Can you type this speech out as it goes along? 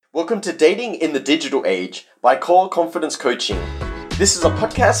Welcome to Dating in the Digital Age by Core Confidence Coaching. This is a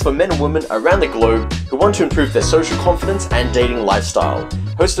podcast for men and women around the globe who want to improve their social confidence and dating lifestyle.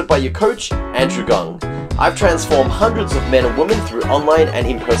 Hosted by your coach, Andrew Gung. I've transformed hundreds of men and women through online and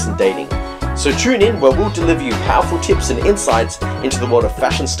in-person dating. So tune in where we'll deliver you powerful tips and insights into the world of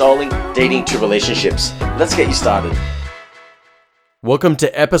fashion styling, dating to relationships. Let's get you started. Welcome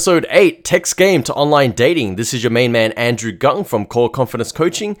to episode 8, Text Game to Online Dating. This is your main man, Andrew Gung from Core Confidence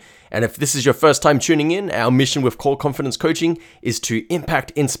Coaching. And if this is your first time tuning in, our mission with Core Confidence Coaching is to impact,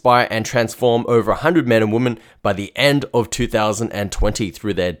 inspire, and transform over 100 men and women by the end of 2020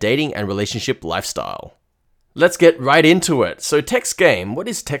 through their dating and relationship lifestyle. Let's get right into it. So text game, what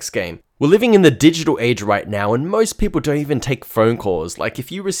is text game? We're living in the digital age right now, and most people don't even take phone calls. Like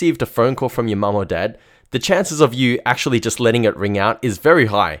if you received a phone call from your mum or dad, the chances of you actually just letting it ring out is very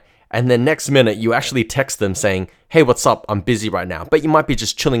high. And then next minute, you actually text them saying, hey, what's up? I'm busy right now. But you might be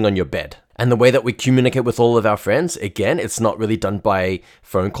just chilling on your bed. And the way that we communicate with all of our friends, again, it's not really done by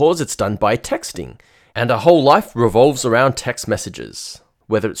phone calls, it's done by texting. And our whole life revolves around text messages.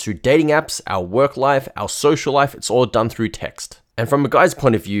 Whether it's through dating apps, our work life, our social life, it's all done through text. And from a guy's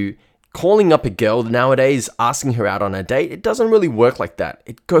point of view, calling up a girl nowadays, asking her out on a date, it doesn't really work like that.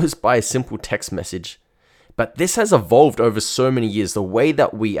 It goes by a simple text message. But this has evolved over so many years, the way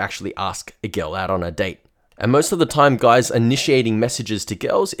that we actually ask a girl out on a date. And most of the time, guys initiating messages to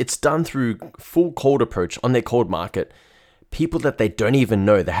girls, it's done through full cold approach on their cold market. People that they don't even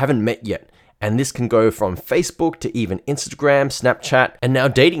know, they haven't met yet. And this can go from Facebook to even Instagram, Snapchat, and now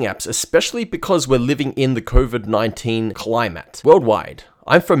dating apps, especially because we're living in the COVID-19 climate worldwide.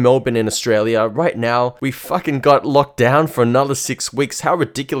 I'm from Melbourne in Australia. Right now, we fucking got locked down for another 6 weeks. How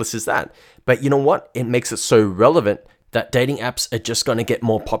ridiculous is that? But you know what? It makes it so relevant that dating apps are just going to get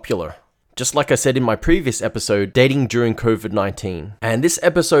more popular. Just like I said in my previous episode, dating during COVID-19. And this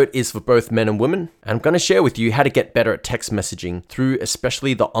episode is for both men and women. I'm going to share with you how to get better at text messaging through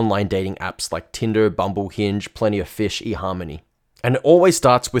especially the online dating apps like Tinder, Bumble, Hinge, Plenty of Fish, eHarmony. And it always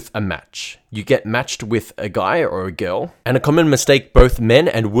starts with a match. You get matched with a guy or a girl. And a common mistake both men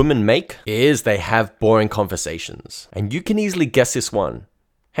and women make is they have boring conversations. And you can easily guess this one.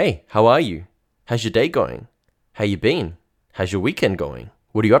 Hey, how are you? How's your day going? How you been? How's your weekend going?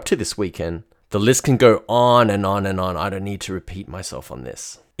 What are you up to this weekend? The list can go on and on and on. I don't need to repeat myself on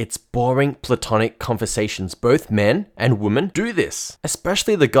this. It's boring platonic conversations. Both men and women do this,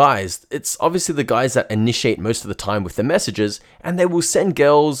 especially the guys. It's obviously the guys that initiate most of the time with the messages, and they will send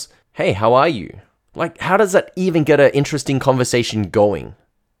girls, hey, how are you? Like, how does that even get an interesting conversation going?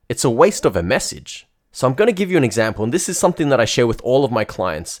 It's a waste of a message. So I'm going to give you an example, and this is something that I share with all of my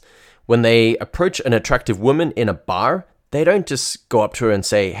clients. When they approach an attractive woman in a bar, they don't just go up to her and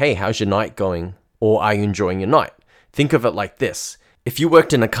say, hey, how's your night going? Or are you enjoying your night? Think of it like this. If you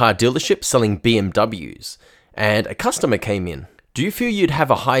worked in a car dealership selling BMWs and a customer came in, do you feel you'd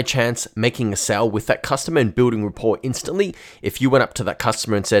have a high chance making a sale with that customer and building rapport instantly if you went up to that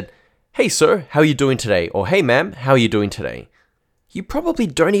customer and said, hey sir, how are you doing today? Or hey ma'am, how are you doing today? You probably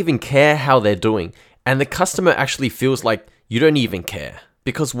don't even care how they're doing. And the customer actually feels like you don't even care.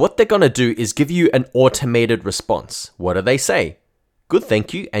 Because what they're going to do is give you an automated response. What do they say? Good,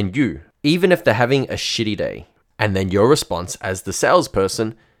 thank you, and you. Even if they're having a shitty day. And then your response as the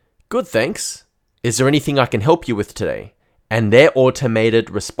salesperson, good, thanks. Is there anything I can help you with today? And their automated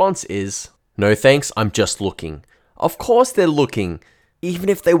response is, no thanks, I'm just looking. Of course they're looking. Even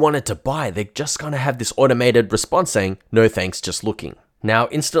if they wanted to buy, they're just going to have this automated response saying, no thanks, just looking. Now,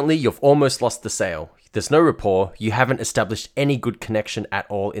 instantly, you've almost lost the sale. There's no rapport. You haven't established any good connection at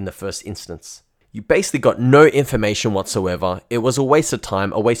all in the first instance. You basically got no information whatsoever. It was a waste of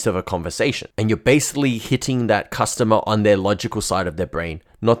time, a waste of a conversation. And you're basically hitting that customer on their logical side of their brain,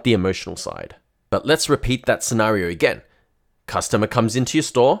 not the emotional side. But let's repeat that scenario again. Customer comes into your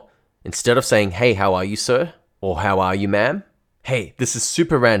store. Instead of saying, hey, how are you, sir? Or how are you, ma'am? Hey, this is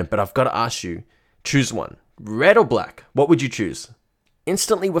super random, but I've got to ask you. Choose one. Red or black? What would you choose?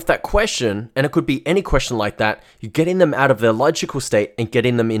 Instantly with that question, and it could be any question like that, you're getting them out of their logical state and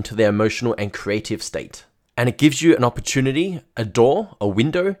getting them into their emotional and creative state. And it gives you an opportunity, a door, a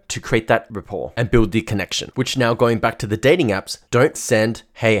window to create that rapport and build the connection. Which now going back to the dating apps, don't send,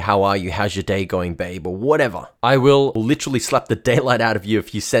 hey, how are you? How's your day going, babe? Or whatever. I will literally slap the daylight out of you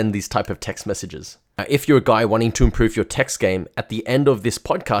if you send these type of text messages. If you're a guy wanting to improve your text game, at the end of this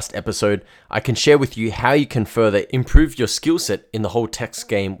podcast episode, I can share with you how you can further improve your skill set in the whole text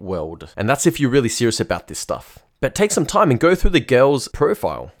game world. And that's if you're really serious about this stuff. But take some time and go through the girl's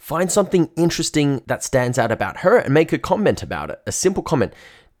profile. Find something interesting that stands out about her and make a comment about it. A simple comment.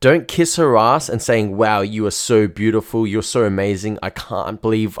 Don't kiss her ass and saying, wow, you are so beautiful, you're so amazing, I can't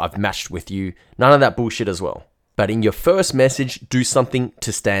believe I've matched with you. None of that bullshit as well. But in your first message, do something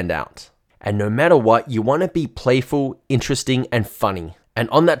to stand out. And no matter what, you want to be playful, interesting, and funny. And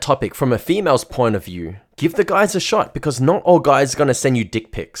on that topic, from a female's point of view, give the guys a shot, because not all guys are going to send you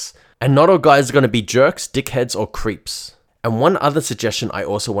dick pics. And not all guys are going to be jerks, dickheads, or creeps. And one other suggestion I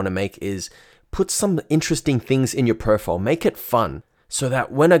also want to make is put some interesting things in your profile. Make it fun, so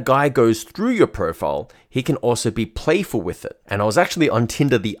that when a guy goes through your profile, he can also be playful with it. And I was actually on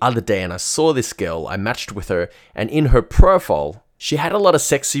Tinder the other day and I saw this girl, I matched with her, and in her profile, she had a lot of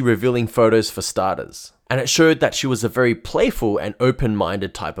sexy revealing photos for starters. And it showed that she was a very playful and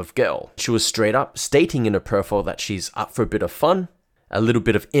open-minded type of girl. She was straight up stating in her profile that she's up for a bit of fun, a little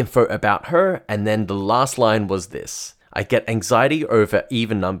bit of info about her, and then the last line was this: I get anxiety over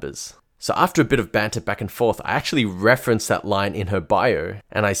even numbers. So after a bit of banter back and forth, I actually referenced that line in her bio,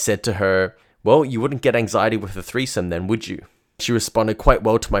 and I said to her, well, you wouldn't get anxiety with a threesome then, would you? She responded quite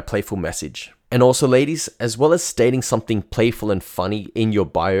well to my playful message. And also, ladies, as well as stating something playful and funny in your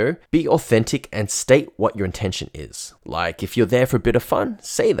bio, be authentic and state what your intention is. Like, if you're there for a bit of fun,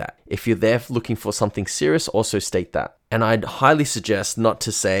 say that. If you're there looking for something serious, also state that. And I'd highly suggest not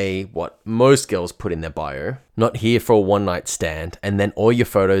to say what most girls put in their bio, not here for a one-night stand, and then all your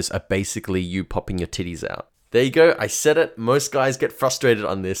photos are basically you popping your titties out. There you go, I said it. Most guys get frustrated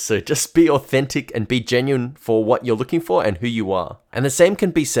on this, so just be authentic and be genuine for what you're looking for and who you are. And the same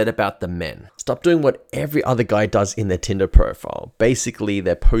can be said about the men. Stop doing what every other guy does in their Tinder profile. Basically,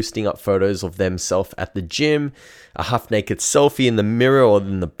 they're posting up photos of themselves at the gym, a half-naked selfie in the mirror or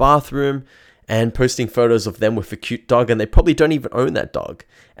in the bathroom, and posting photos of them with a cute dog, and they probably don't even own that dog.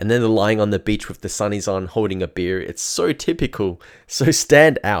 And then they're lying on the beach with the sunnies on, holding a beer. It's so typical. So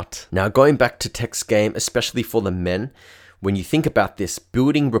stand out. Now, going back to text game, especially for the men, when you think about this,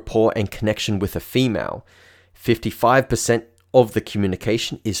 building rapport and connection with a female, 55% of the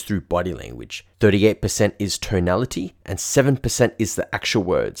communication is through body language, 38% is tonality, and 7% is the actual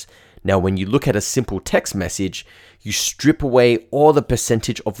words. Now, when you look at a simple text message, you strip away all the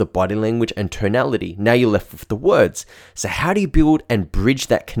percentage of the body language and tonality. Now you're left with the words. So how do you build and bridge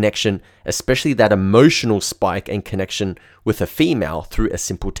that connection, especially that emotional spike and connection with a female through a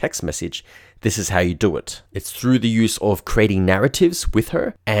simple text message? This is how you do it. It's through the use of creating narratives with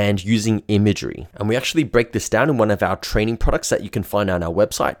her and using imagery. And we actually break this down in one of our training products that you can find on our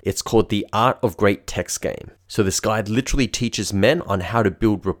website. It's called The Art of Great Text Game. So this guide literally teaches men on how to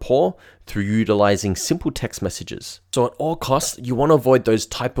build rapport through utilizing simple text messages. So at all costs, you want to avoid those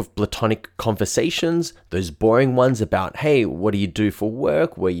type of platonic conversations, those boring ones about, hey, what do you do for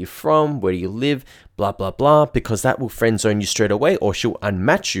work? Where are you from? Where do you live? Blah, blah, blah, because that will friend zone you straight away, or she'll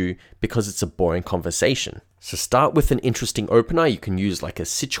unmatch you because it's a boring conversation. So start with an interesting opener. You can use like a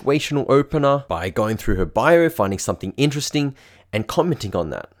situational opener by going through her bio, finding something interesting and commenting on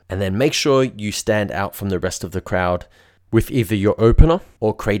that. And then make sure you stand out from the rest of the crowd with either your opener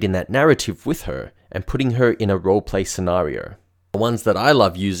or creating that narrative with her and putting her in a role play scenario. The ones that I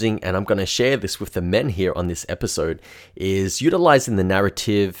love using, and I'm going to share this with the men here on this episode, is utilizing the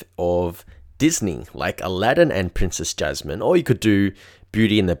narrative of Disney, like Aladdin and Princess Jasmine, or you could do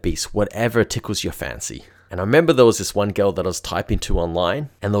Beauty and the Beast, whatever tickles your fancy. And I remember there was this one girl that I was typing to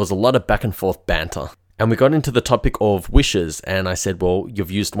online, and there was a lot of back and forth banter. And we got into the topic of wishes, and I said, well, you've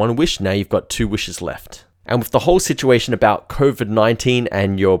used one wish, now you've got 2 wishes left. And with the whole situation about COVID-19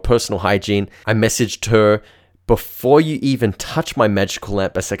 and your personal hygiene, I messaged her, before you even touch my magical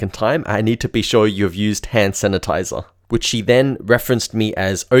lamp a second time, I need to be sure you've used hand sanitizer. Which she then referenced me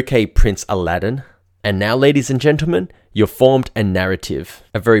as, okay, Prince Aladdin. And now, ladies and gentlemen, you've formed a narrative,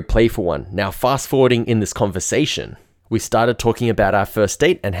 a very playful one. Now, fast forwarding in this conversation, we started talking about our first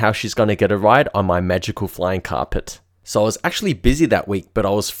date and how she's going to get a ride on my magical flying carpet. So I was actually busy that week, but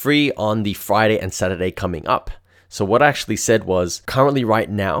I was free on the Friday and Saturday coming up. So what I actually said was, currently right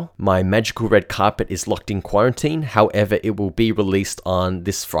now, my magical red carpet is locked in quarantine. However, it will be released on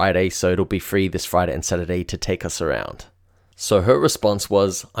this Friday, so it'll be free this Friday and Saturday to take us around. So her response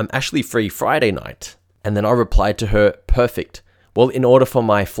was, I'm actually free Friday night. And then I replied to her, perfect. Well, in order for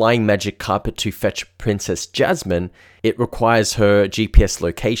my flying magic carpet to fetch Princess Jasmine, it requires her GPS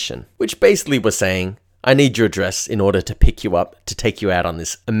location, which basically was saying, I need your address in order to pick you up to take you out on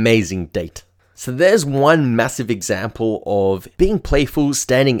this amazing date. So there's one massive example of being playful,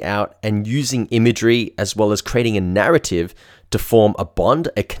 standing out, and using imagery as well as creating a narrative to form a bond,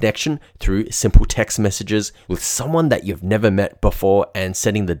 a connection through simple text messages with someone that you've never met before and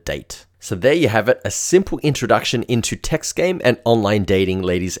setting the date. So there you have it, a simple introduction into text game and online dating,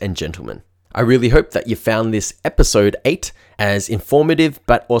 ladies and gentlemen. I really hope that you found this episode 8 as informative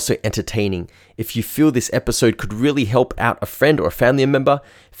but also entertaining. If you feel this episode could really help out a friend or a family member,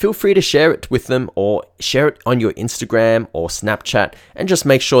 feel free to share it with them or share it on your Instagram or Snapchat, and just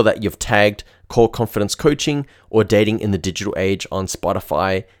make sure that you've tagged Core Confidence Coaching or Dating in the Digital Age on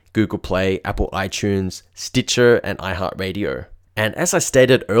Spotify, Google Play, Apple iTunes, Stitcher, and iHeartRadio. And as I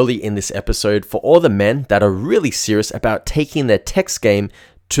stated early in this episode, for all the men that are really serious about taking their text game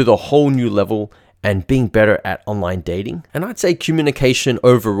to the whole new level and being better at online dating, and I'd say communication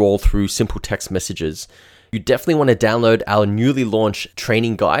overall through simple text messages, you definitely want to download our newly launched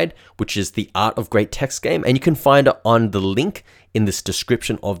training guide, which is The Art of Great Text Game, and you can find it on the link in this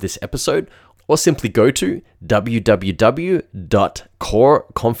description of this episode, or simply go to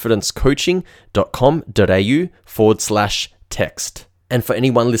www.coreconfidencecoaching.com.au/text. And for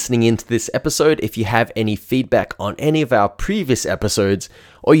anyone listening into this episode, if you have any feedback on any of our previous episodes,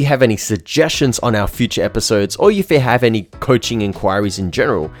 or you have any suggestions on our future episodes, or if you have any coaching inquiries in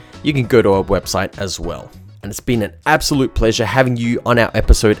general, you can go to our website as well. And it's been an absolute pleasure having you on our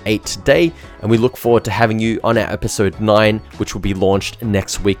episode 8 today, and we look forward to having you on our episode 9, which will be launched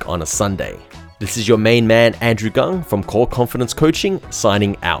next week on a Sunday. This is your main man, Andrew Gung from Core Confidence Coaching,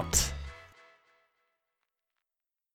 signing out.